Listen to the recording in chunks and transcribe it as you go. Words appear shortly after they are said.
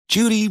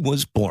Judy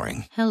was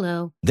boring.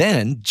 Hello.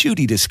 Then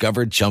Judy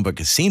discovered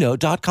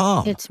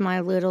ChumbaCasino.com. It's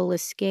my little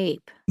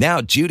escape. Now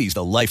Judy's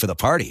the life of the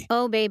party.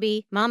 Oh,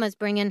 baby, mama's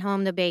bringing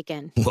home the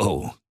bacon.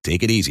 Whoa,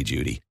 take it easy,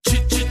 Judy.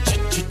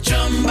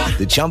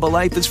 The Chumba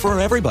life is for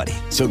everybody.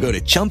 So go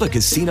to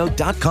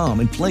ChumbaCasino.com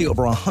and play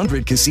over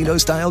 100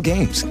 casino-style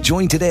games.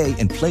 Join today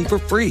and play for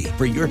free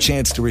for your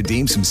chance to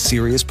redeem some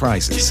serious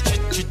prizes.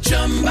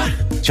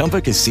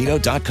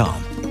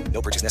 ChumbaCasino.com.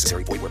 No purchase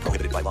necessary. Void where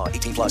prohibited by law.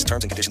 18 plus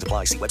terms and conditions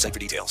apply. See website for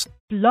details.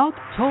 Blog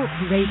Talk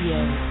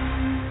Radio.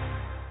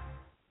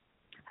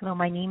 Hello,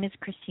 my name is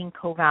Christine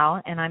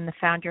Koval, and I'm the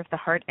founder of the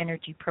Heart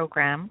Energy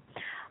Program.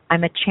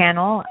 I'm a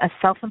channel, a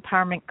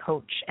self-empowerment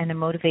coach, and a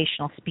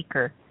motivational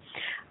speaker.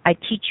 I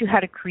teach you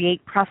how to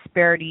create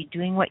prosperity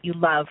doing what you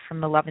love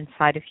from the love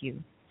inside of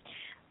you.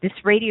 This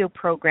radio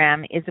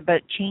program is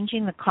about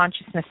changing the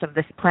consciousness of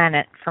this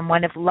planet from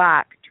one of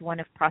lack to one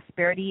of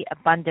prosperity,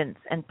 abundance,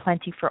 and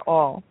plenty for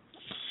all.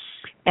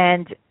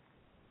 And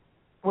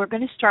we're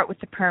going to start with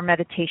the prayer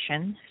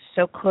meditation.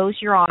 So close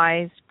your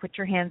eyes, put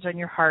your hands on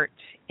your heart,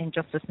 and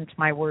just listen to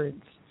my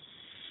words.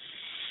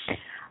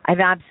 I've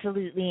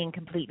absolutely and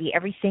completely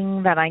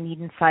everything that I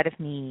need inside of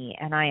me,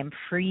 and I am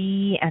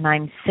free, and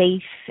I'm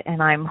safe,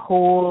 and I'm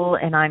whole,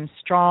 and I'm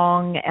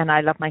strong, and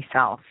I love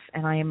myself,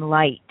 and I am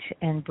light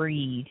and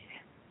breathe.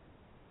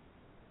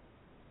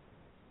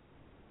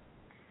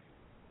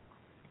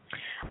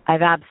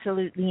 I've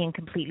absolutely and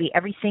completely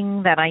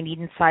everything that I need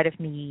inside of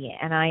me,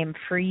 and I am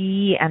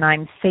free, and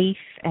I'm safe,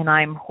 and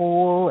I'm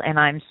whole, and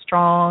I'm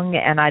strong,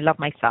 and I love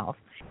myself,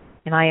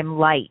 and I am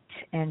light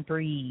and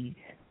breathe.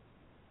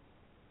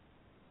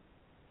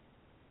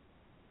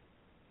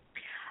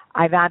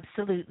 I've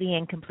absolutely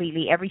and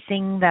completely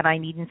everything that I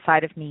need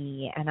inside of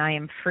me, and I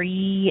am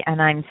free,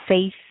 and I'm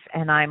safe,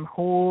 and I'm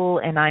whole,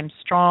 and I'm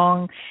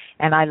strong,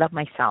 and I love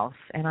myself,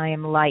 and I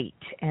am light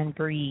and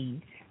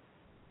breathe.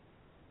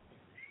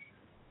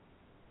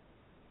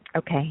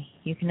 Okay,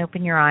 you can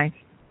open your eyes.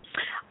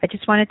 I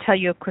just want to tell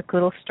you a quick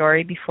little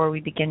story before we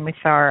begin with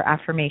our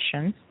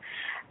affirmations.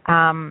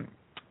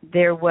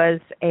 There was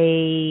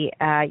a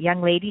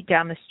young lady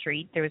down the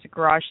street. There was a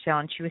garage sale,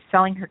 and she was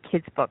selling her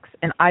kids' books,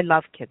 and I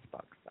love kids'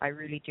 books. I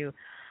really do.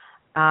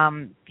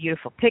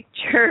 Beautiful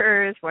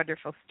pictures,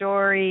 wonderful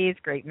stories,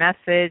 great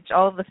message,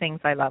 all of the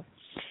things I love.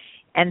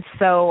 And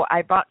so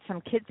I bought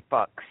some kids'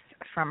 books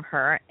from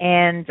her,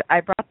 and I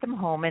brought them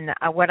home, and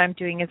what I'm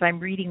doing is I'm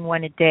reading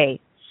one a day.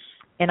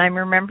 And I'm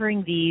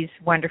remembering these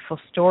wonderful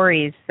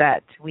stories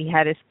that we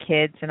had as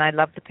kids, and I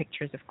love the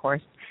pictures, of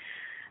course.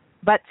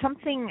 But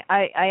something,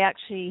 I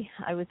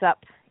was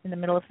up in the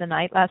middle of the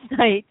night last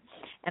night,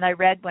 and I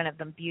read one of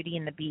them, Beauty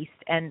and the Beast.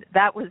 And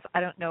that was, I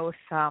don't know if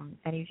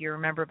any of you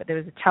remember, but there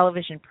was a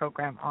television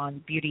program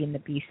on Beauty and the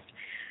Beast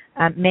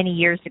many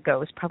years ago.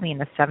 It was probably in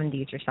the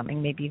 70s or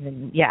something, maybe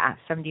even,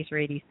 70s or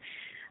 80s.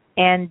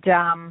 And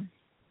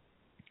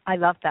I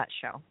loved that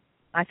show.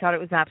 I thought it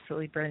was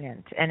absolutely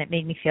brilliant, and it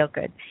made me feel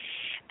good.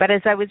 But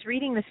as I was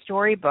reading the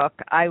storybook,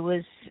 I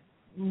was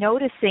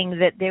noticing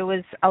that there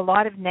was a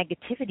lot of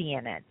negativity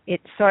in it.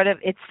 It's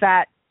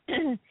that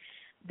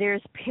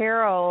there's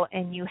peril,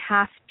 and you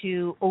have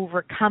to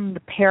overcome the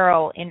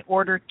peril in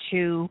order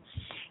to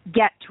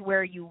get to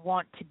where you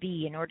want to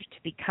be, in order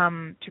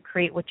to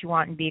create what you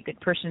want and be a good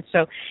person.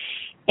 So,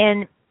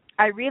 and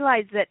I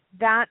realized that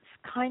that's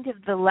kind of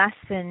the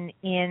lesson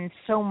in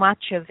so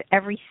much of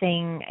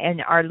everything in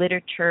our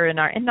literature,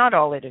 and not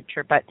all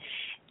literature, but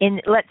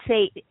in, let's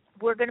say,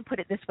 we're going to put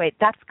it this way,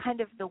 that's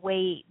kind of the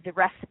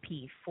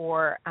recipe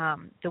for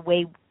the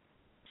way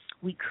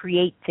we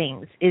create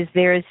things, is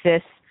there's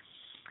this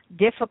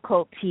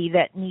difficulty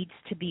that needs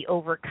to be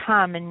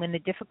overcome, and when the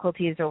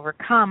difficulty is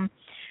overcome,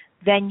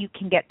 then you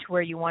can get to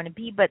where you want to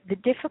be. But the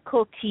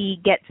difficulty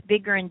gets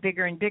bigger and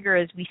bigger and bigger,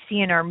 as we see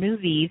in our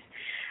movies.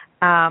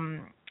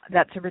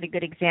 That's a really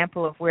good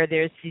example of where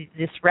there's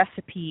this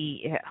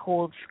recipe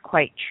holds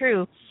quite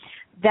true,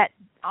 that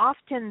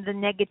often the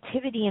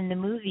negativity in the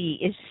movie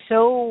is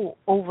so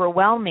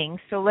overwhelming.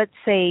 So let's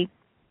say,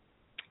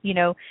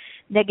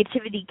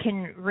 negativity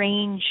can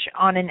range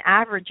on an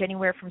average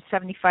anywhere from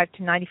 75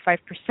 to 95%.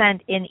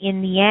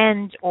 In the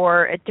end,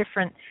 or at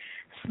different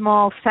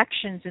small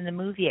sections in the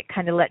movie, it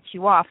kind of lets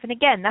you off. And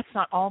again, that's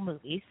not all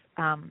movies.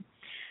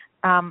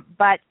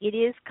 But it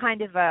is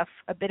kind of a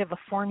bit of a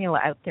formula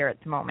out there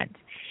at the moment.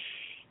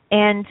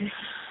 And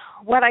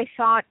what I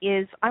thought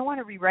is, I want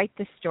to rewrite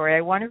this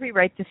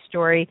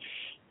story.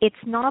 It's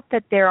not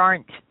that there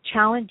aren't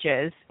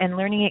challenges and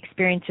learning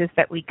experiences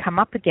that we come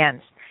up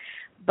against,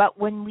 but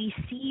when we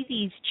see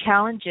these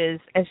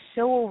challenges as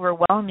so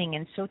overwhelming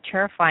and so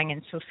terrifying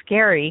and so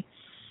scary,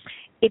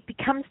 it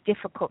becomes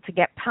difficult to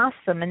get past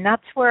them. And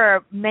that's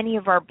where many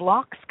of our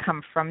blocks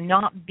come from,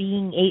 not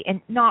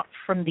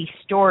from these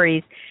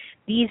stories.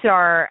 These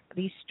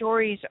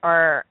stories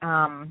are,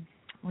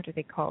 what are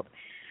they called?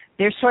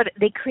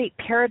 They create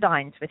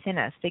paradigms within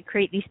us. They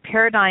create these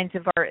paradigms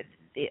of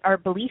our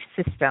belief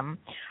system.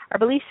 Our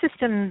belief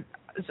systems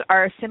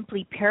are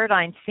simply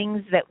paradigms,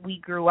 things that we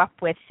grew up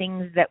with,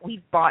 things that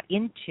we've bought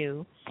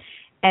into,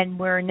 and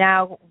we're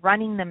now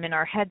running them in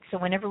our head. So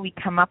whenever we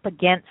come up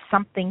against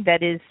something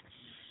that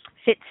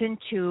fits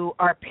into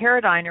our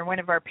paradigm or one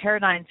of our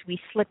paradigms, we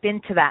slip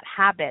into that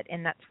habit,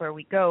 and that's where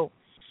we go.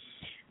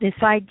 This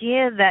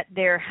idea that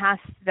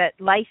that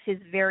life is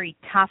very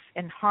tough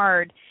and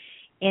hard,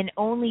 and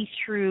only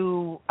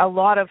through a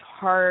lot of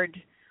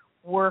hard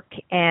work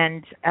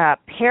and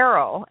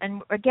peril.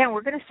 And again,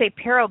 we're going to say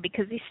peril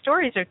because these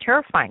stories are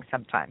terrifying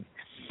sometimes.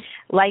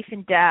 Life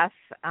and death,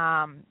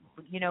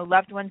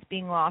 loved ones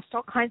being lost,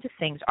 all kinds of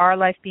things, our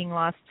life being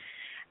lost.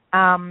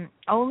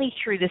 Only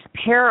through this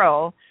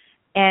peril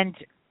and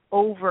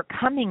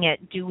overcoming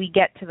it do we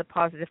get to the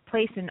positive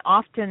place. And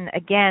often,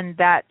 again,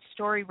 that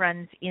story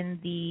runs in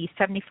the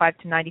 75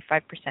 to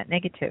 95%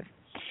 negative.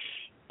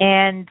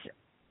 And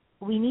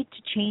we need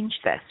to change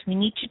this. We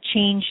need to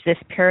change this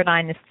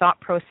paradigm, this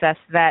thought process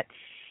that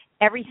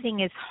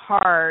everything is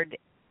hard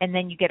and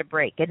then you get a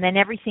break. And then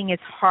everything is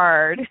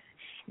hard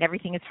and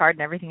everything is hard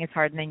and everything is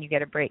hard and then you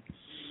get a break.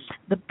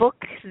 The book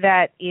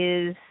that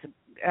is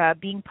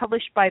being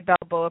published by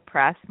Balboa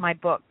Press, my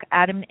book,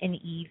 Adam and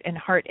Eve and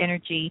Heart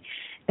Energy,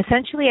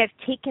 essentially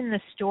I've taken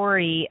the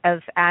story of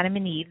Adam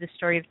and Eve, the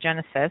story of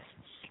Genesis,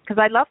 because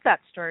I loved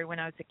that story when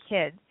I was a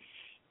kid,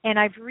 and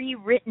I've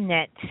rewritten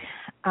it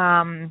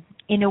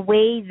in a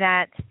way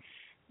that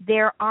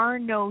there are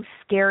no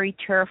scary,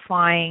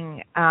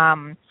 terrifying,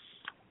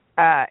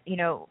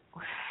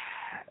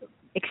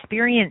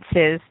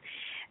 experiences.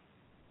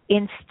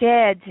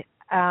 Instead,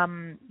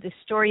 the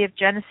story of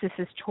Genesis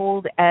is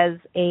told as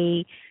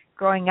a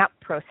growing up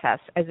process,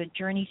 as a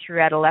journey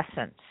through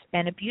adolescence,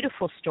 and a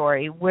beautiful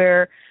story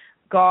where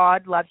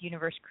God, love,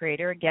 universe,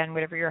 creator, again,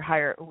 whatever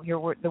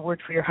the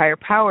word for your higher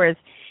powers,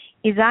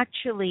 is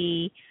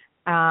actually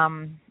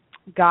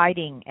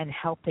guiding and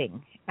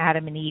helping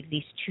Adam and Eve,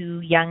 these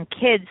two young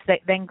kids that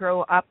then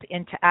grow up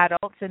into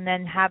adults and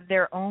then have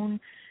their own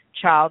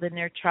child, and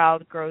their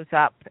child grows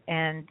up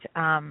and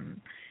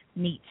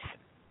meets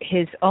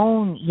his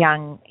own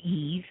young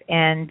Eve,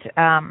 and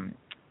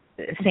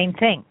same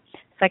thing,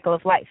 cycle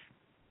of life.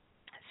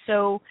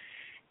 So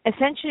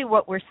essentially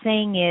what we're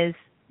saying is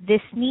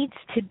this needs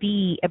to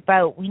be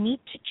about, we need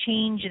to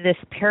change this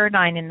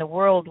paradigm in the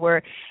world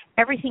where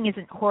everything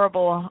isn't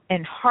horrible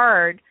and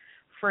hard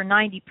for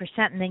 90%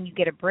 and then you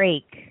get a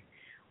break.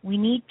 We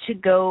need to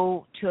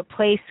go to a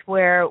place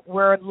where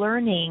we're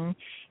learning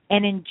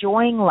and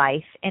enjoying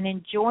life and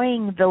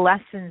enjoying the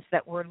lessons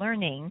that we're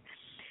learning,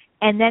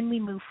 and then we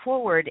move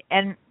forward.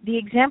 And the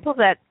example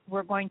that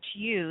we're going to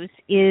use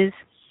is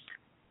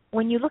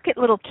when you look at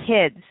little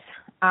kids,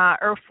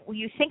 or if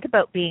you think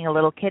about being a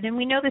little kid, and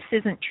we know this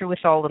isn't true with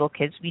all little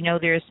kids. We know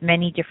there's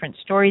many different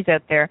stories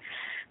out there,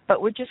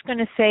 but we're just going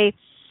to say,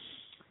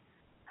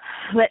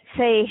 let's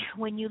say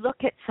when you look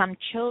at some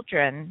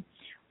children,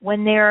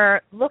 when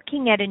they're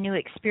looking at a new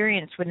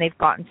experience, when they've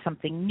gotten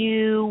something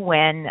new,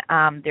 when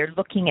they're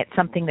looking at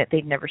something that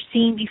they've never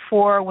seen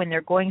before, when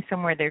they're going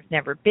somewhere they've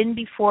never been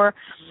before,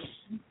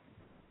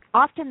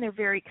 often they're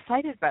very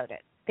excited about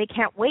it. They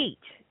can't wait.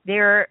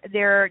 They're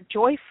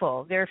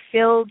joyful. They're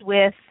filled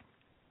with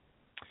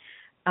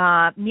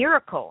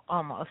miracle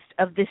almost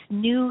of this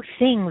new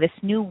thing, this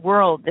new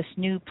world, this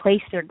new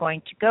place they're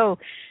going to go.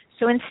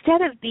 So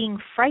instead of being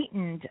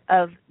frightened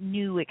of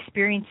new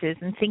experiences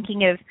and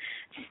thinking of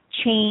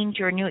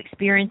change or new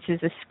experiences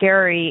as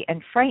scary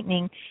and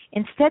frightening,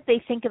 instead they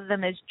think of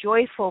them as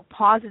joyful,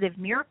 positive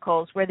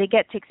miracles where they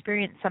get to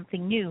experience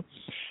something new.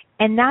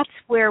 And that's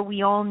where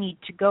we all need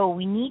to go.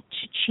 We need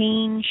to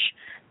change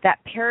that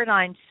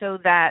paradigm so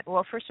that,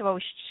 well, first of all,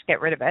 we should just get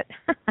rid of it.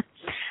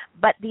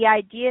 But the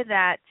idea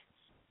that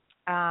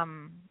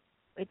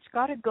it's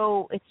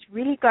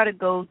really got to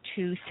go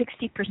to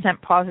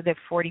 60% positive,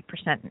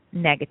 40%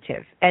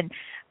 negative. And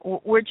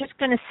we're just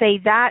going to say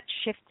that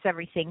shifts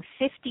everything.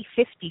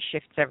 50-50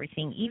 shifts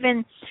everything.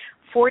 Even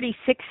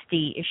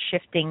 40-60 is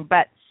shifting.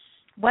 But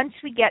once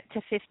we get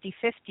to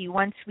 50-50,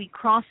 once we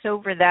cross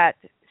over that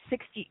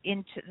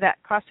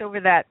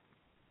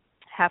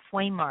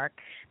halfway mark,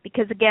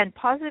 because again,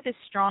 positive is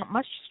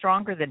much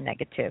stronger than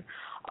negative.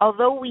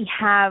 Although we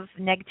have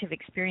negative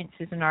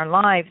experiences in our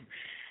lives,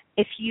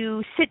 if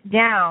you sit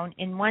down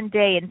in one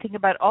day and think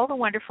about all the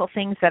wonderful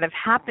things that have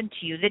happened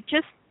to you that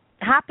just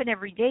happen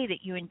every day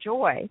that you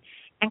enjoy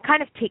and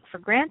kind of take for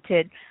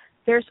granted,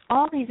 there's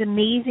all these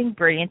amazing,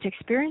 brilliant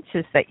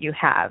experiences that you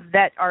have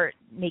that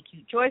make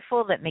you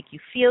joyful, that make you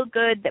feel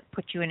good, that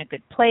put you in a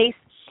good place.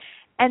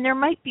 And there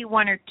might be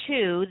one or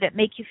two that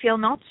make you feel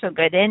not so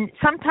good. And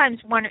sometimes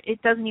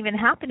it doesn't even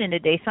happen in a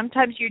day.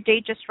 Sometimes your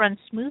day just runs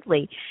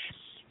smoothly.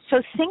 So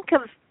think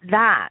of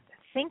that.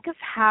 Think of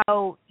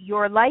how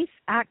your life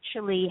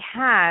actually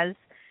has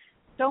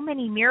so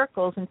many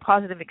miracles and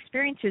positive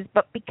experiences,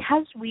 but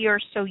because we are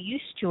so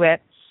used to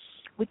it,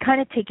 we kind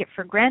of take it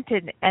for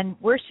granted, and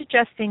we're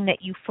suggesting that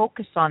you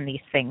focus on these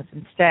things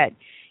instead.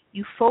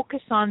 You focus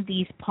on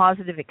these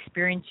positive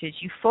experiences.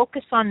 You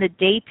focus on the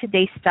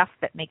day-to-day stuff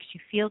that makes you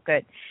feel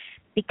good,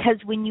 because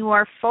when you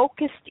are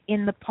focused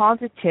in the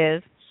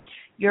positive,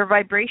 your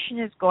vibration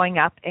is going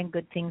up and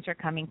good things are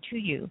coming to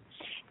you.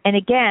 And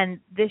again,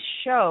 this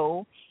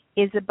show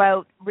is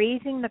about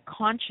raising the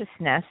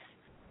consciousness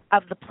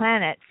of the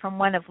planet from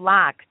one of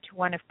lack to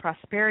one of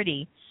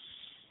prosperity.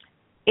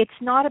 It's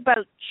not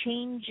about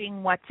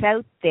changing what's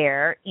out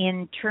there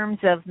in terms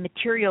of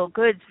material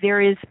goods.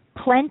 There is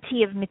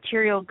plenty of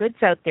material goods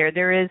out there.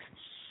 There is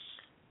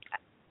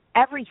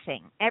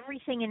everything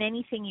and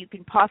anything you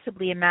can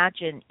possibly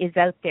imagine is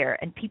out there,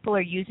 and people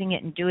are using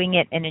it and doing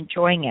it and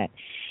enjoying it.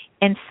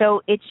 And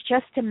so it's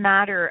just a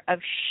matter of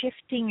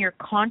shifting your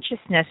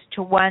consciousness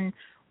to one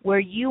where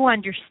you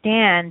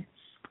understand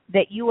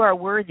that you are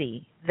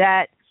worthy,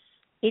 that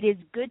it is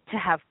good to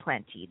have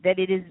plenty, that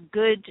it is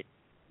good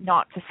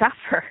not to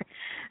suffer,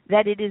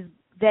 that it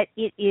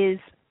is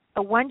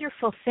a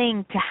wonderful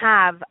thing to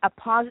have a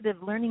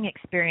positive learning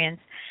experience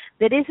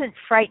that isn't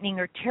frightening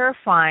or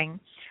terrifying,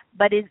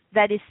 but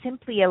that is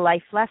simply a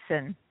life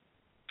lesson.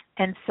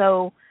 And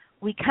so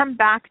we come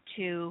back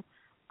to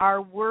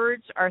our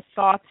words, our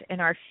thoughts, and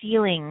our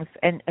feelings.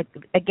 And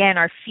again,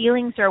 our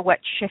feelings are what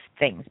shift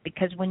things,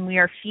 because when we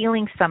are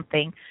feeling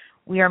something,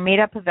 we are made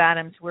up of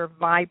atoms, we're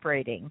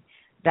vibrating.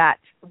 That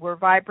we're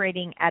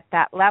vibrating at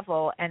that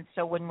level, and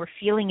so when we're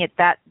feeling it,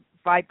 that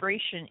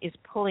vibration is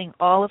pulling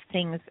all of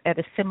things at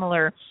a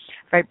similar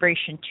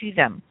vibration to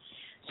them.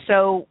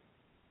 So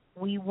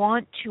we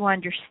want to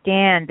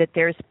understand that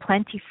there is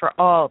plenty for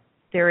all.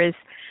 There is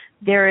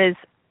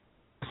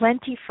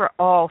plenty for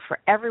all, for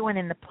everyone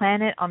in the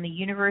planet, on the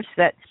universe,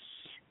 that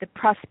the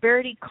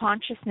prosperity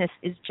consciousness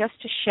is just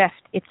a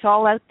shift. It's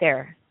all out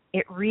there.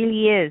 It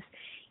really is.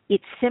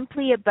 It's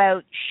simply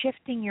about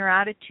shifting your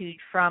attitude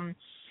from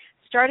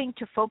starting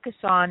to focus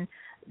on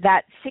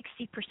that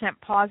 60%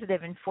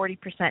 positive and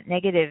 40%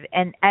 negative.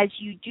 And as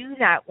you do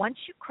that, once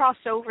you cross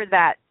over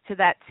that to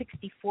that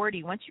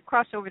 60-40, once you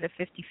cross over the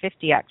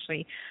 50-50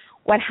 actually,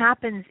 what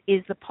happens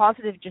is the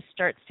positive just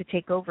starts to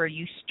take over.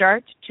 You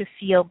start to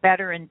feel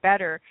better and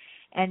better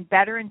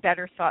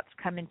thoughts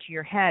come into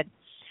your head.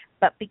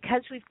 But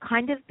because we've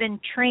kind of been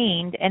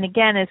trained, and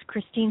again, as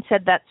Christine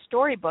said, that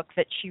storybook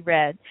that she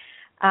read,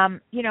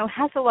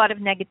 has a lot of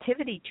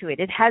negativity to it.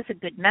 It has a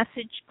good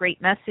message, great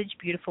message,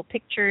 beautiful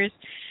pictures,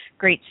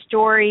 great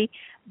story,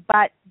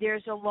 but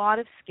there's a lot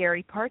of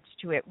scary parts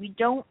to it. We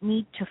don't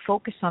need to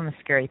focus on the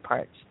scary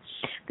parts.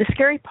 The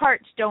scary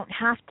parts don't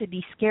have to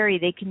be scary.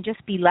 They can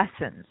just be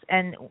lessons.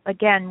 And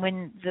again,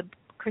 when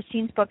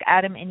Christine's book,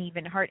 Adam and Eve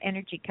and Heart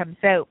Energy,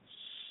 comes out,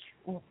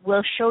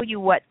 we'll show you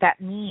what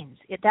that means.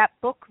 That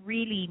book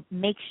really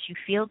makes you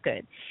feel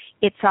good.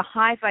 It's a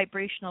high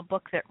vibrational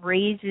book that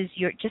raises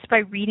just by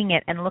reading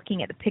it and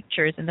looking at the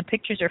pictures, and the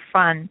pictures are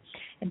fun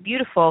and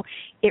beautiful,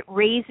 it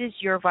raises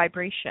your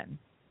vibration.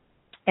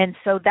 And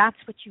so that's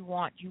what you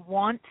want. You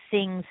want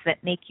things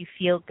that make you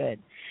feel good.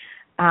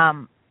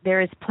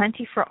 There is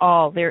plenty for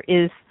all. There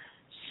is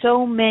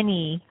so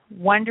many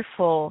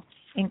wonderful,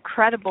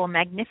 incredible,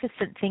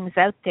 magnificent things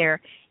out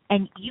there,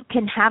 and you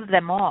can have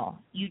them all.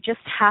 You just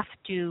have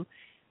to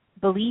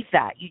believe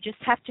that. You just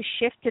have to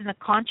shift in the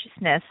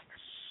consciousness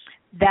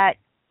that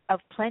of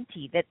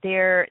plenty, and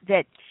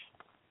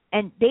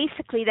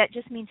basically that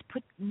just means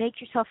make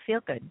yourself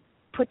feel good.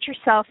 Put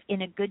yourself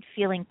in a good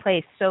feeling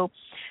place. So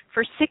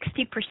for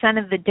 60%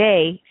 of the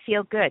day,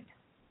 feel good.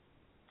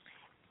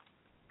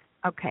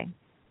 Okay,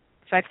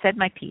 so I've said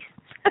my piece.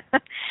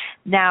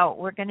 Now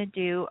we're going to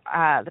do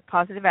the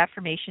positive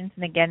affirmations,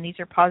 and again, these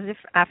are positive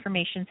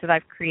affirmations that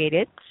I've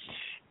created,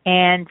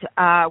 and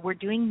we're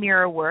doing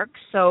mirror work.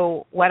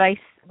 So what I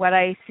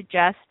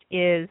suggest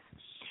is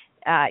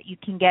you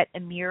can get a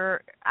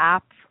mirror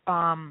app.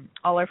 All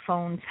our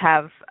phones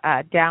have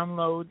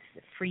downloads,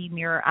 free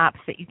mirror apps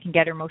that you can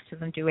get, or most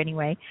of them do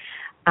anyway.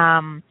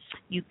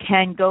 You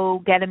can go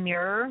get a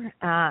mirror,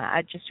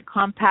 just a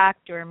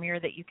compact or a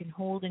mirror that you can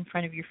hold in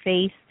front of your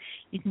face.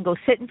 You can go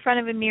sit in front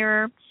of a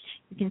mirror.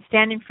 You can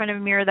stand in front of a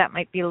mirror. That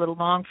might be a little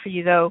long for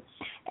you, though.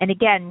 And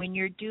again, when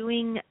you're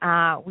doing,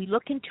 we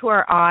look into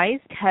our eyes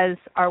because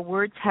our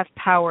words have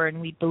power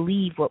and we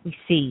believe what we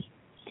see.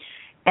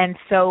 And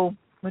so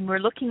when we're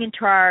looking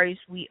into our eyes,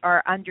 we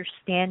are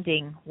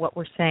understanding what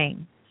we're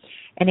saying.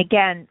 And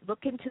again,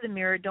 look into the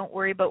mirror. Don't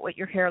worry about what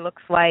your hair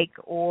looks like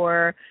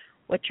or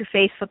what your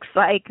face looks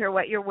like or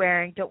what you're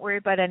wearing. Don't worry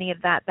about any of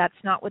that. That's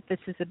not what this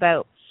is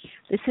about.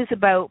 This is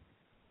about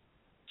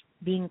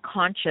being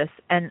conscious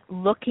and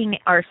looking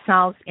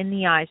ourselves in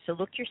the eye. So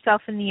look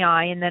yourself in the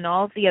eye, and then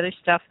all of the other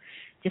stuff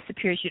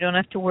disappears. You don't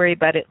have to worry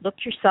about it.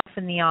 Look yourself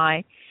in the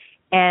eye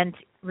and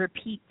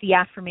repeat the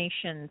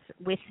affirmations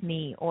with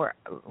me,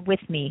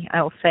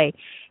 I'll say.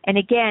 And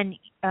again,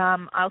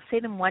 I'll say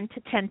them 1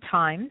 to 10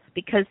 times,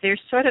 because there's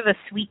sort of a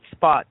sweet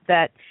spot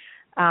that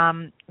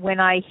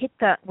when I hit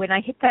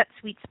that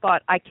sweet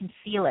spot, I can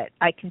feel it.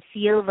 I can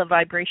feel the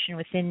vibration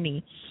within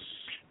me.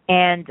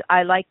 And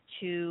it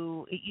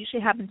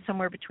usually happens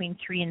somewhere between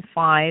 3 and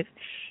 5.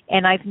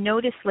 And I've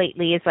noticed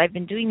lately, as I've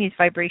been doing these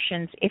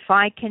vibrations, if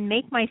I can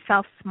make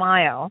myself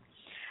smile,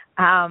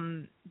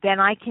 then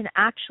I can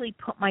actually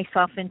put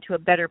myself into a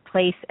better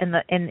place, and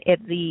I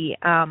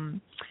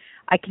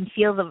can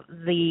feel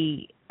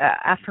the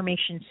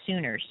affirmation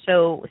sooner.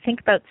 So think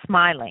about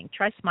smiling.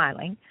 Try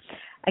smiling.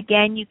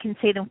 Again, you can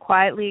say them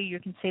quietly or you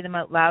can say them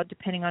out loud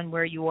depending on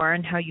where you are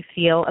and how you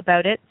feel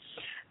about it.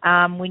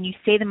 When you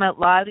say them out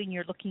loud and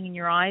you're looking in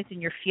your eyes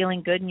and you're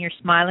feeling good and you're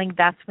smiling,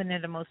 that's when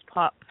they're the most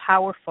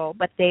powerful,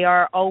 but they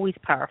are always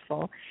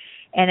powerful.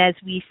 And as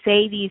we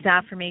say these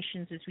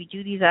affirmations, as we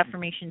do these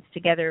affirmations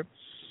together,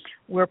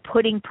 we're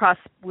creating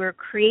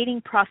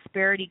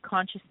prosperity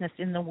consciousness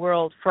in the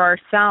world for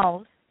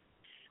ourselves.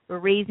 We're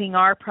raising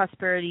our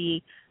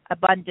prosperity,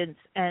 abundance,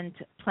 and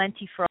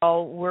plenty for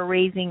all. We're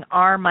raising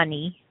our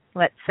money,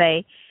 let's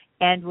say,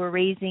 and we're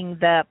raising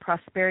the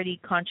prosperity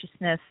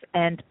consciousness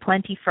and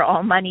plenty for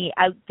all money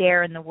out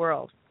there in the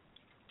world.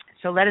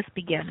 So let us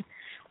begin.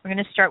 We're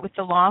going to start with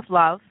the law of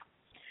love.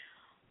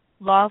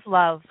 Law of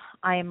love.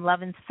 I am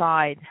love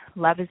inside.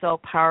 Love is all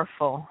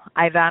powerful.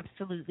 I have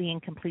absolutely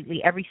and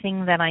completely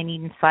everything that I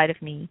need inside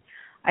of me.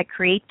 I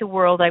create the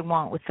world I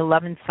want with the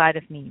love inside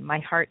of me, my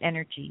heart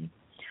energy.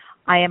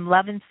 I am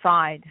love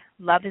inside.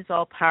 Love is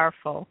all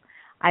powerful.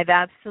 I have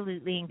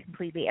absolutely and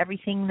completely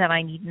everything that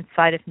I need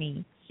inside of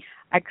me.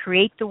 I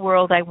create the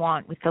world I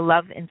want with the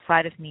love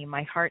inside of me,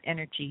 my heart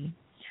energy.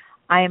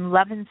 I am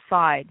love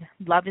inside.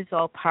 Love is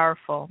all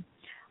powerful.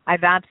 I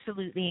have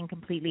absolutely and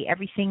completely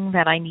everything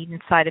that I need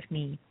inside of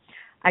me.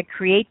 I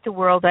create the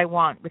world I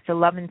want with the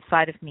love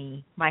inside of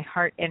me, my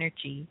heart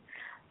energy.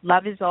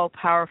 Love is all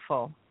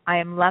powerful. I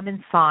am love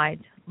inside.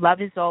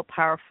 Love is all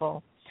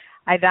powerful.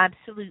 I have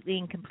absolutely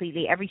and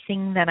completely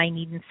everything that I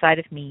need inside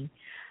of me.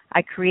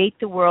 I create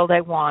the world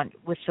I want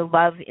with the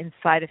love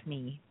inside of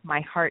me,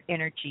 my heart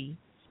energy.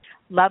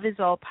 Love is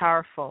all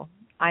powerful.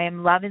 I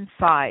am love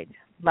inside.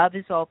 Love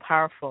is all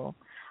powerful.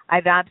 I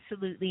have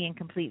absolutely and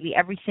completely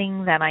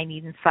everything that I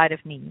need inside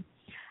of me.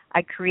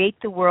 I create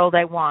the world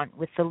I want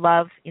with the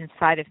love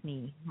inside of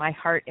me, my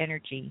heart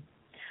energy.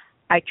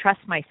 I trust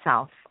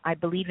myself. I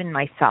believe in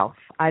myself.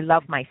 I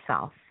love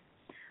myself.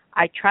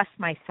 I trust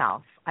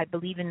myself. I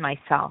believe in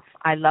myself.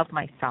 I love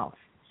myself.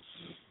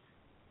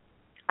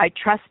 I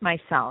trust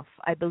myself.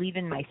 I believe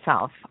in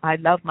myself. I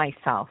love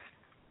myself.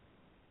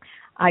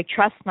 I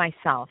trust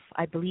myself.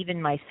 I believe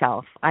in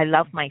myself. I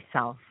love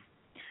myself.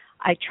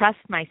 I trust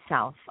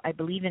myself. I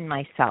believe in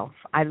myself.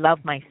 I love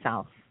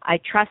myself. I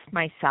trust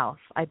myself.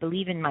 I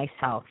believe in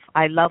myself.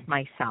 I love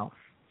myself.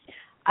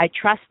 I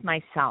trust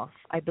myself.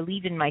 I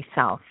believe in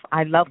myself.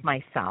 I love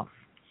myself.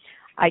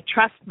 I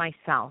trust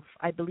myself.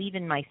 I believe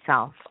in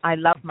myself. I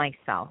love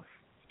myself.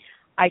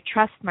 I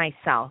trust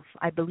myself.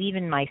 I believe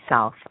in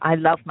myself. I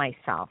love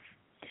myself.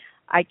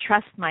 I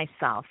trust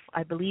myself.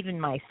 I believe in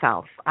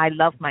myself. I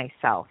love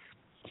myself.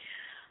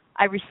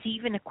 I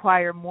receive and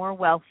acquire more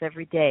wealth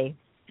every day.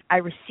 I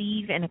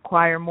receive and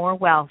acquire more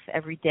wealth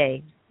every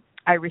day.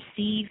 I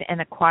receive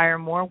and acquire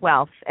more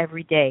wealth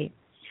every day.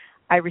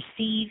 I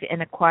receive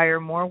and acquire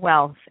more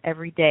wealth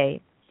every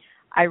day.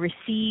 I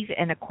receive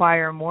and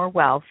acquire more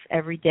wealth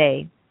every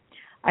day.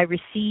 I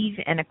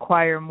receive and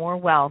acquire more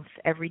wealth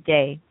every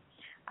day.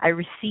 I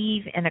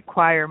receive and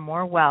acquire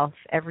more wealth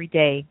every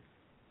day.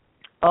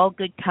 All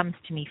good comes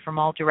to me from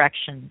all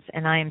directions,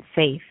 and I am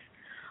safe.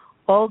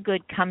 All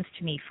good comes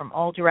to me from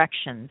all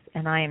directions,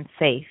 and I am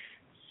safe.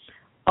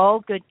 All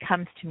good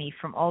comes to me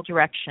from all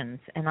directions,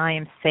 and I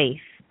am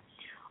safe.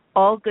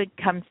 All good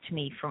comes to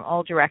me from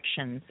all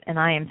directions, and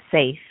I am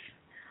safe.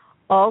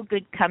 All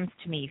good comes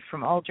to me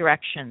from all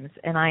directions,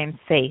 and I am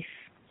safe.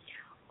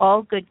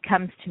 All good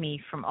comes to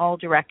me from all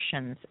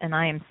directions, and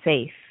I am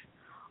safe.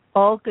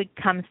 All good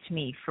comes to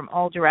me from all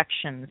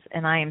directions,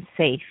 and I am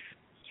safe.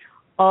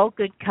 All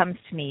good comes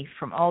to me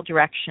from all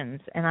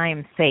directions, and I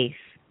am safe.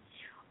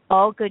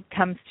 All good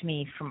comes to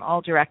me from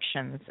all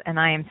directions, and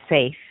I am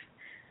safe.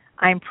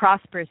 I am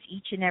prosperous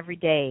each and every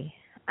day.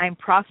 I am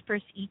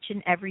prosperous each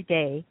and every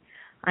day.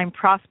 I'm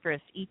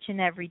prosperous each and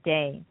every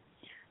day.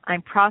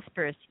 I'm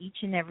prosperous each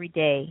and every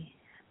day.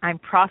 I'm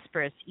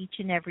prosperous each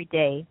and every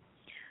day.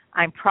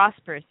 I'm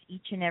prosperous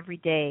each and every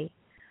day.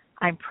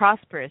 I'm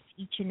prosperous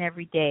each and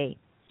every day.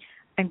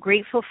 I'm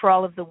grateful for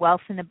all of the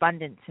wealth and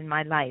abundance in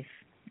my life.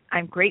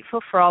 I'm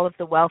grateful for all of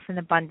the wealth and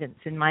abundance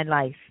in my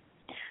life.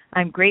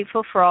 I'm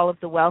grateful for all of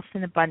the wealth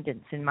and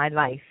abundance in my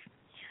life.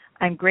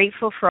 I'm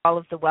grateful for all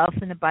of the wealth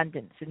and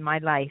abundance in my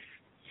life.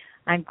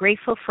 I'm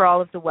grateful for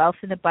all of the wealth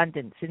and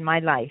abundance in my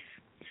life.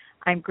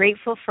 I'm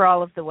grateful for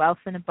all of the wealth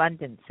and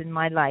abundance in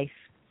my life.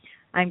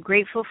 I'm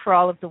grateful for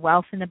all of the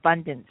wealth and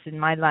abundance in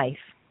my life.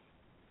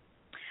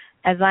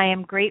 As I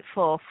am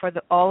grateful for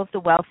all of the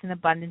wealth and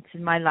abundance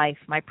in my life,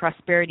 my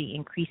prosperity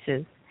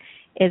increases.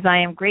 As I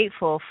am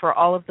grateful for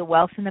all of the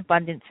wealth and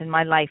abundance in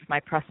my life, my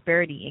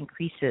prosperity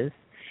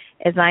increases.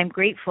 As I am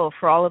grateful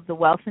for all of the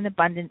wealth and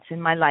abundance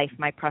in my life,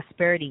 my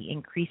prosperity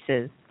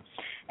increases.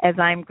 As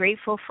I am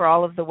grateful for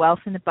all of the wealth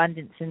and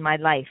abundance in my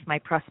life, my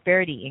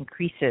prosperity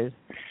increases.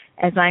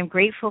 As I am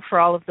grateful for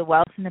all of the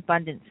wealth and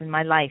abundance in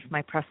my life,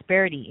 my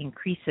prosperity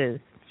increases.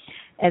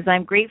 As I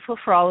am grateful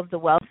for all of the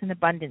wealth and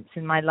abundance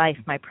in my life,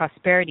 my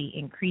prosperity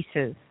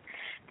increases.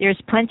 There is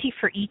plenty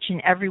for each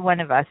and every one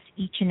of us,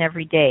 each and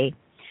every day.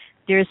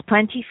 There is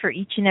plenty for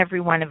each and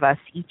every one of us,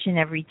 each and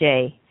every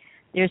day.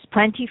 There is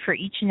plenty for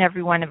each and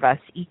every one of us,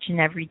 each and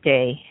every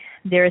day.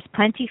 There is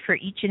plenty for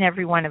each and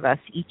every one of us,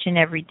 each and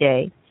every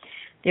day.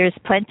 There is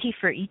plenty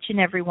for each and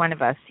every one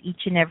of us,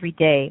 each and every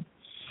day.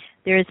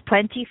 There is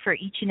plenty for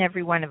each and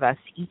every one of us,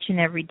 each and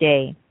every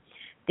day.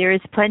 There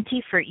is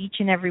plenty for each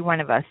and every one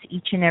of us,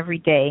 each and every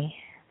day.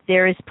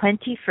 There is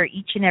plenty for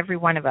each and every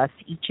one of us,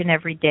 each and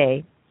every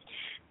day.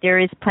 There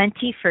is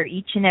plenty for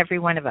each and every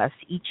one of us,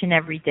 each and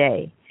every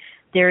day.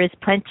 There is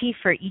plenty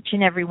for each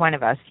and every one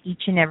of us,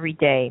 each and every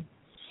day.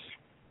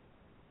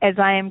 As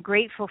I am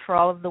grateful for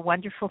all of the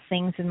wonderful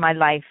things in my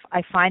life,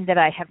 I find that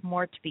I have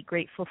more to be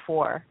grateful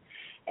for.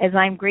 As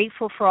I am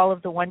grateful for all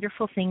of the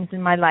wonderful things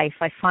in my life,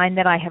 I find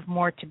that I have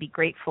more to be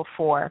grateful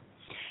for.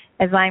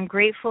 As I am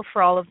grateful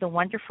for all of the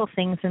wonderful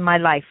things in my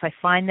life, I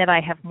find that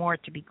I have more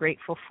to be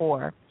grateful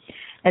for.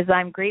 As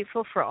I am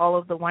grateful for all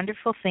of the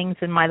wonderful things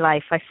in my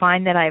life, I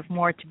find that I have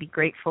more to be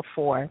grateful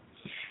for.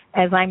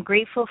 As I am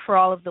grateful for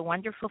all of the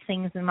wonderful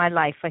things in my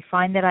life, I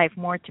find that I have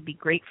more to be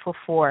grateful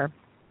for.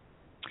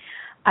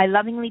 I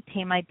lovingly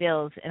pay my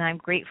bills, and I'm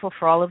grateful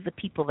for all of the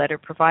people that are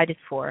provided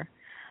for.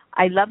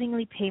 I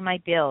lovingly pay my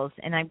bills,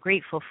 and I'm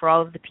grateful for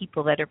all of the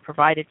people that are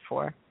provided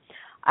for.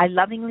 I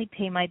lovingly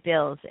pay my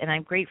bills, and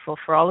I'm grateful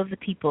for all of the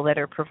people that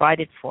are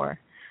provided for.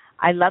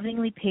 I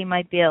lovingly pay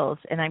my bills,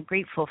 and I'm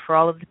grateful for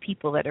all of the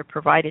people that are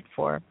provided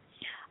for.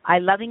 I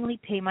lovingly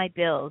pay my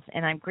bills,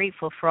 and I'm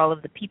grateful for all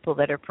of the people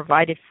that are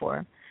provided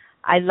for.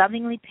 I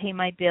lovingly pay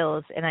my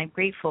bills, and I'm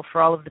grateful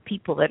for all of the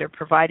people that are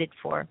provided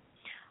for.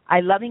 I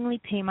lovingly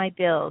pay my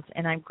bills,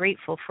 and I'm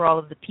grateful for all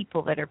of the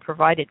people that are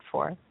provided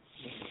for.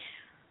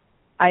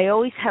 I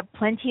always have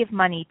plenty of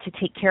money to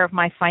take care of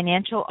my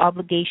financial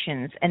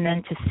obligations and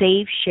then to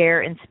save,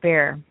 share, and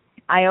spare.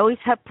 I always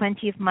have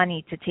plenty of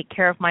money to take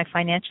care of my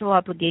financial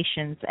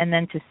obligations and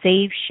then to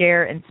save,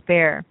 share, and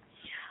spare.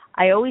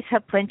 I always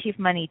have plenty of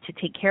money to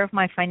take care of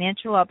my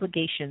financial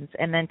obligations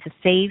and then to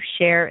save,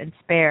 share, and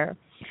spare.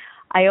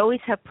 I always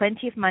have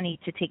plenty of money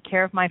to take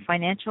care of my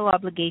financial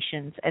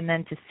obligations and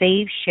then to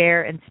save,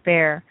 share, and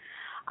spare.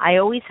 I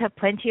always have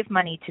plenty of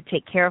money to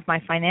take care of my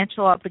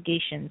financial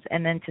obligations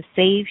and then to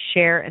save,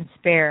 share, and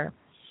spare.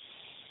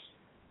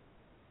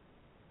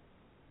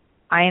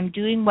 I am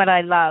doing what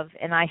I love,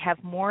 and I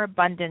have more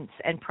abundance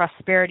and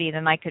prosperity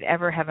than I could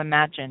ever have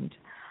imagined.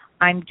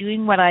 I'm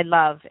doing what I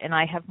love, and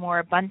I have more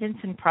abundance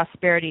and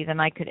prosperity than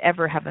I could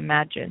ever have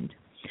imagined.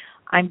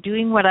 I'm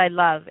doing what I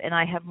love, and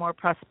I have more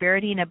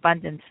prosperity and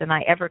abundance than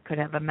I ever could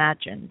have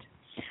imagined.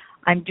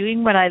 I'm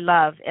doing what I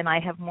love, and I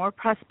have more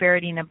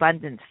prosperity and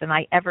abundance than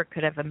I ever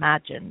could have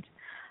imagined.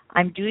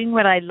 I'm doing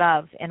what I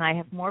love, and I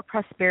have more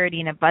prosperity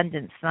and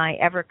abundance than I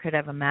ever could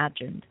have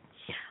imagined.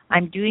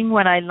 I'm doing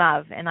what I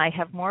love, and I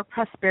have more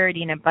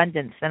prosperity and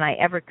abundance than I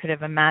ever could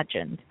have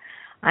imagined.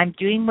 I'm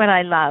doing what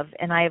I love,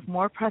 and I have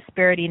more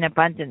prosperity and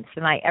abundance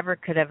than I ever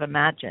could have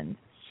imagined.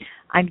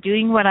 I'm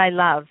doing what I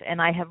love, and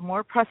I have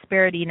more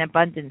prosperity and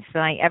abundance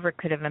than I ever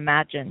could have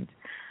imagined.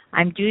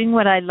 I'm doing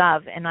what I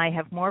love, and I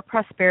have more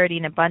prosperity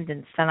and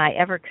abundance than I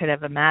ever could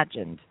have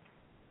imagined.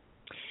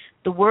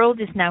 The world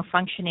is now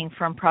functioning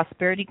from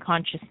prosperity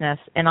consciousness,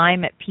 and I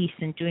am at peace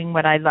in doing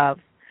what I love.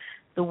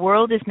 The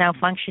world is now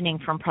functioning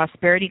from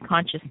prosperity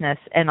consciousness,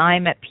 and I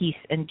am at peace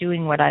in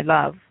doing what I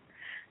love.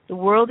 The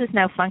world is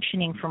now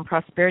functioning from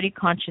prosperity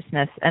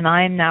consciousness, and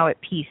I am now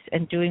at peace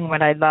in doing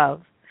what I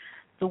love.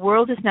 The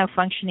world is now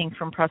functioning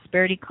from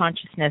prosperity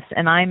consciousness,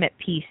 and I am at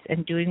peace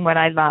in doing what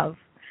I love.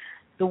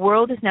 The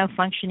world is now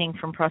functioning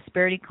from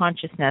prosperity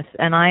consciousness,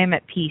 and I am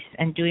at peace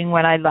and doing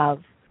what I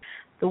love.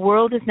 The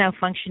world is now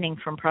functioning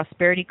from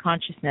prosperity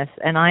consciousness,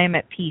 and I am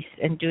at peace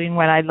and doing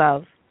what I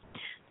love.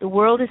 The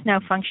world is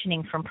now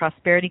functioning from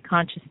prosperity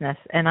consciousness,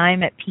 and I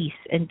am at peace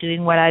and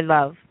doing what I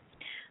love.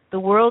 The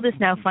world is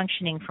now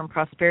functioning from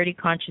prosperity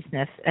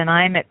consciousness, and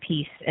I am at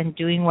peace and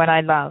doing what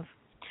I love.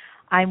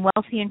 I'm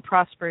wealthy and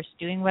prosperous,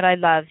 doing what I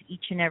love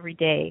each and every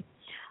day.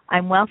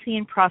 I'm wealthy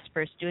and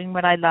prosperous, doing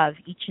what I love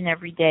each and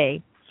every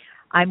day.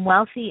 I'm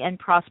wealthy and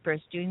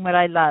prosperous, doing what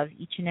I love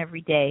each and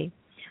every day.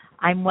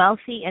 I'm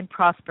wealthy and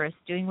prosperous,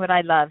 doing what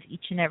I love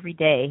each and every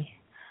day.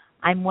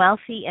 I'm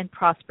wealthy and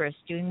prosperous,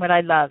 doing what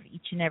I love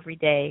each and every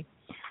day.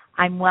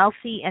 I'm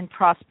wealthy and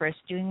prosperous,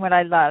 doing what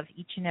I love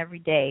each and every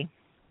day.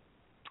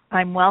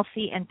 I'm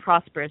wealthy and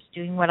prosperous,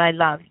 doing what I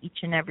love each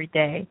and every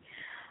day.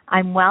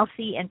 I'm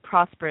wealthy and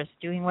prosperous,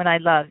 doing what I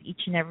love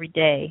each and every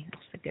day.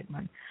 That's a good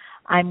one.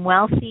 I'm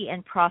wealthy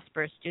and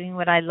prosperous, doing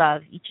what I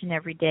love each and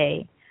every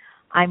day.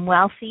 I'm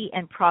wealthy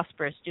and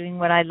prosperous, doing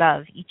what I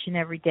love each and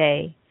every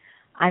day.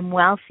 I'm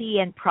wealthy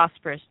and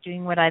prosperous,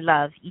 doing what I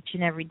love each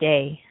and every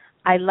day.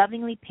 I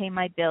lovingly pay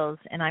my bills,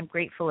 and I'm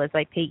grateful as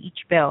I pay each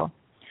bill.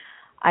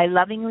 I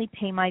lovingly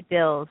pay my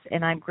bills,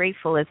 and I'm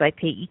grateful as I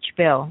pay each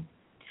bill.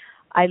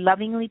 I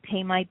lovingly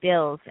pay my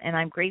bills, and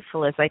I'm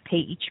grateful as I pay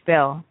each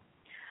bill.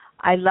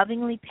 I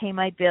lovingly pay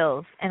my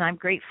bills, and I'm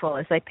grateful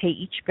as I pay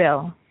each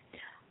bill.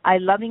 I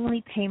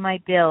lovingly pay my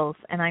bills,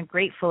 and I'm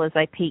grateful as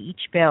I pay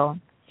each bill.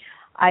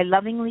 I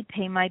lovingly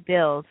pay my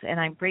bills, and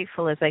I'm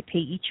grateful as I pay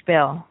each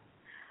bill.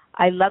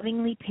 I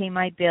lovingly pay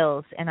my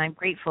bills, and I'm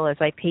grateful as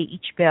I pay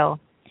each bill.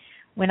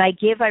 When I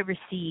give, I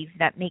receive.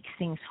 That makes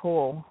things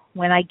whole.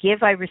 When I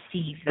give, I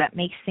receive. That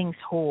makes things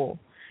whole.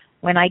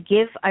 When I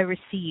give, I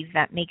receive.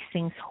 That makes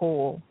things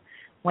whole.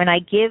 When I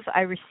give,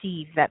 I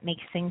receive. That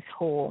makes things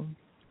whole.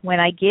 When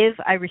I give,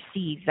 I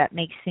receive. That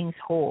makes things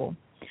whole.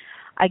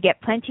 I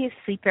get plenty of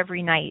sleep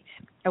every night,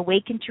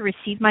 awaken to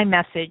receive my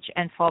message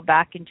and fall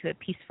back into a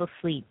peaceful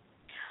sleep.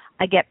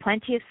 I get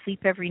plenty of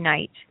sleep every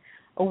night,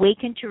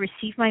 awaken to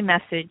receive my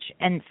message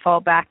and fall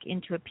back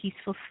into a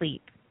peaceful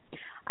sleep.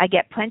 I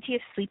get plenty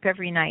of sleep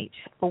every night,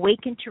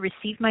 awaken to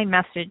receive my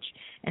message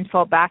and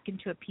fall back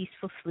into a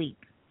peaceful sleep.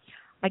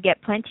 I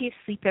get plenty of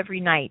sleep every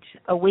night,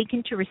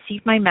 awaken to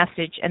receive my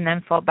message and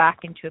then fall back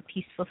into a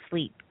peaceful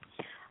sleep.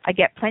 I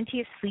get plenty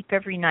of sleep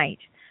every night,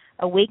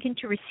 awaken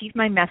to receive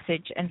my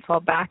message and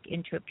fall back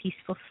into a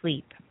peaceful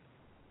sleep.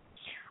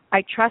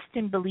 I trust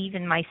and believe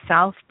in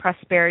myself,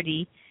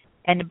 prosperity,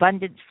 and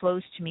abundance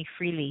flows to me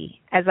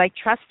freely. As I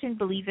trust and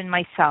believe in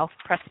myself,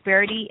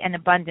 prosperity and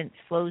abundance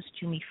flows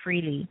to me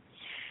freely.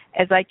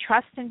 As I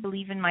trust and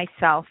believe in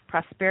myself,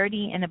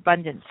 prosperity and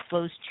abundance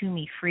flows to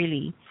me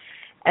freely.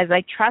 As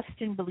I trust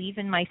and believe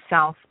in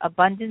myself,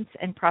 abundance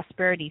and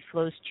prosperity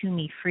flows to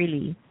me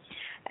freely.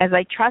 As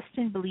I trust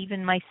and believe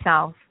in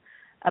myself,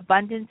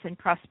 abundance and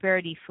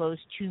prosperity flows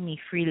to me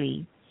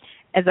freely.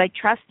 As I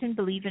trust and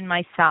believe in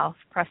myself,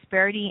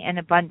 prosperity and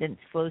abundance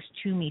flows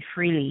to me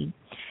freely.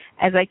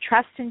 As I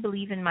trust and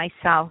believe in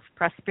myself,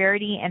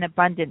 prosperity and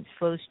abundance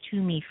flows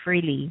to me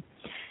freely.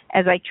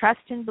 As I trust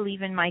and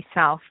believe in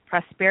myself,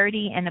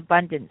 prosperity and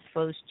abundance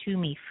flows to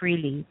me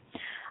freely.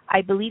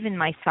 I believe in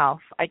myself.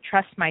 I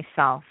trust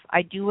myself.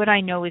 I do what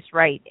I know is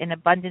right, and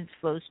abundance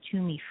flows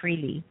to me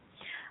freely.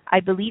 I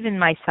believe in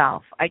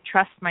myself. I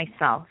trust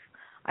myself.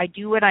 I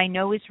do what I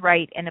know is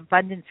right, and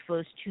abundance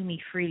flows to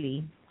me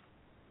freely.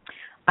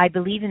 I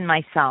believe in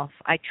myself.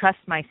 I trust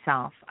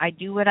myself. I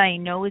do what I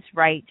know is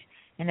right,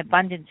 and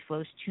abundance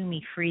flows to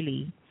me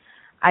freely.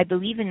 I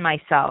believe in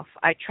myself.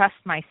 I trust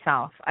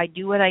myself. I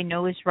do what I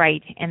know is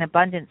right, and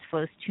abundance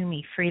flows to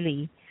me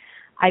freely.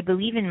 I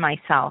believe in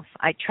myself.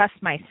 I trust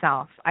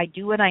myself. I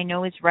do what I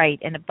know is right,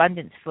 and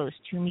abundance flows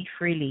to me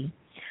freely.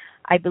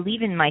 I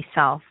believe in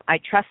myself. I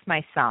trust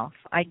myself.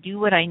 I do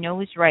what I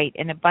know is right,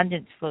 and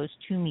abundance flows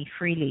to me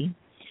freely.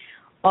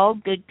 All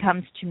good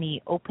comes to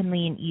me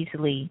openly and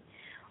easily.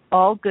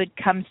 All good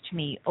comes to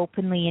me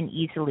openly and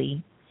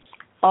easily.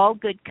 All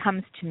good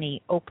comes to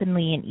me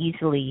openly and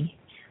easily.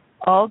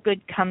 All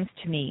good comes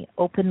to me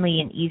openly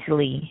and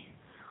easily.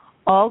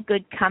 All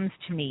good comes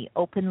to me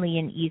openly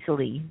and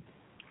easily.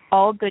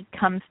 All good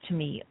comes to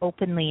me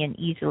openly and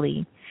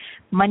easily.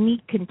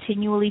 Money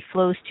continually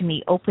flows to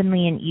me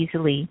openly and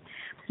easily.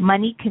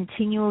 Money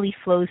continually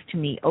flows to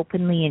me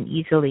openly and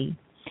easily.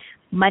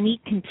 Money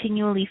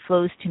continually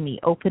flows to me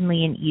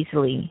openly and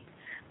easily.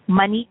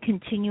 Money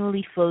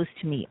continually flows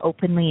to me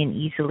openly and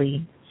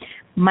easily.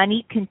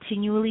 Money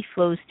continually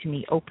flows to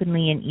me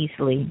openly and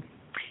easily.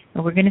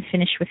 And we're going to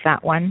finish with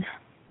that one.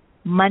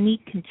 Money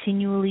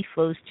continually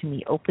flows to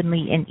me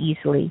openly and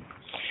easily.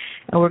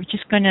 And we're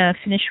just going to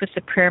finish with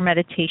the prayer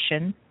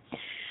meditation.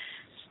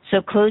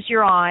 So close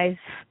your eyes,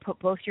 put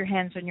both your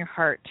hands on your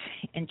heart,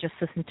 and just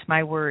listen to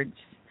my words.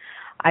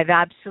 I've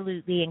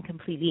absolutely and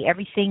completely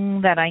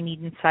everything that I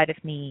need inside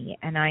of me,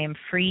 and I am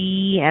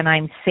free, and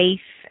I'm safe,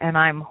 and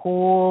I'm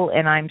whole,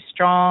 and I'm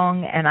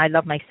strong, and I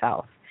love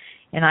myself,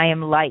 and I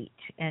am light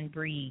and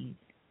breathe.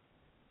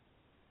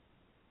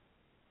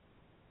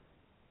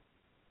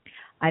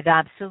 I've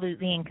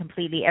absolutely and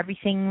completely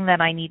everything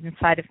that I need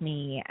inside of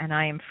me, and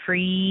I am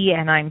free,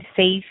 and I'm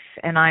safe,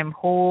 and I'm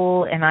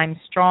whole, and I'm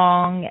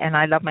strong, and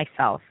I love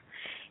myself,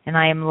 and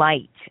I am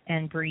light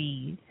and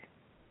breathe.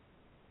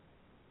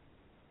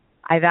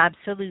 I've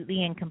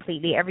absolutely and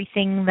completely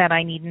everything that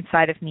I need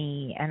inside of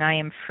me, and I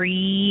am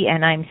free,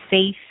 and I'm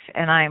safe,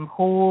 and I am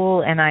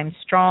whole, and I'm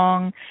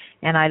strong,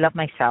 and I love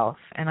myself,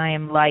 and I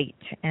am light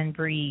and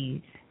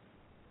breathe.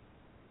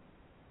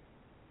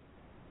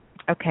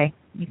 Okay,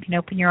 you can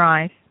open your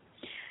eyes.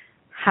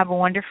 Have a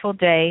wonderful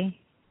day,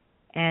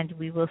 and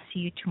we will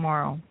see you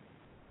tomorrow.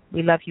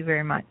 We love you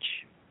very much.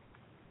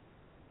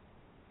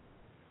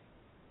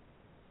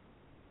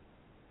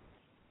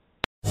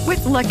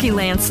 With Lucky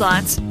Land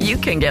Slots, you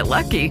can get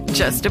lucky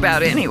just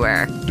about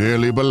anywhere.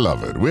 Dearly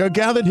beloved, we are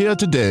gathered here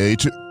today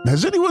to...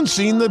 Has anyone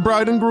seen the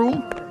bride and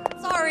groom?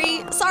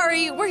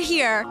 Sorry, we're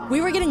here.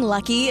 We were getting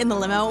lucky in the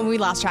limo and we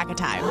lost track of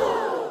time.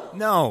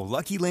 No,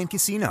 Lucky Land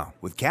Casino,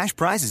 with cash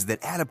prizes that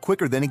add up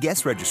quicker than a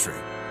guest registry.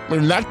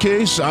 In that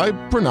case, I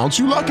pronounce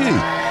you lucky.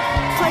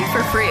 Play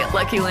for free at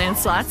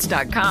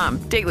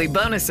LuckyLandSlots.com. Daily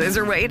bonuses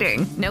are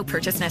waiting. No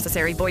purchase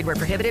necessary. Void where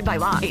prohibited by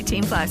law.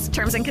 18+.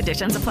 Terms and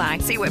conditions apply.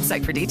 See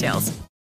website for details.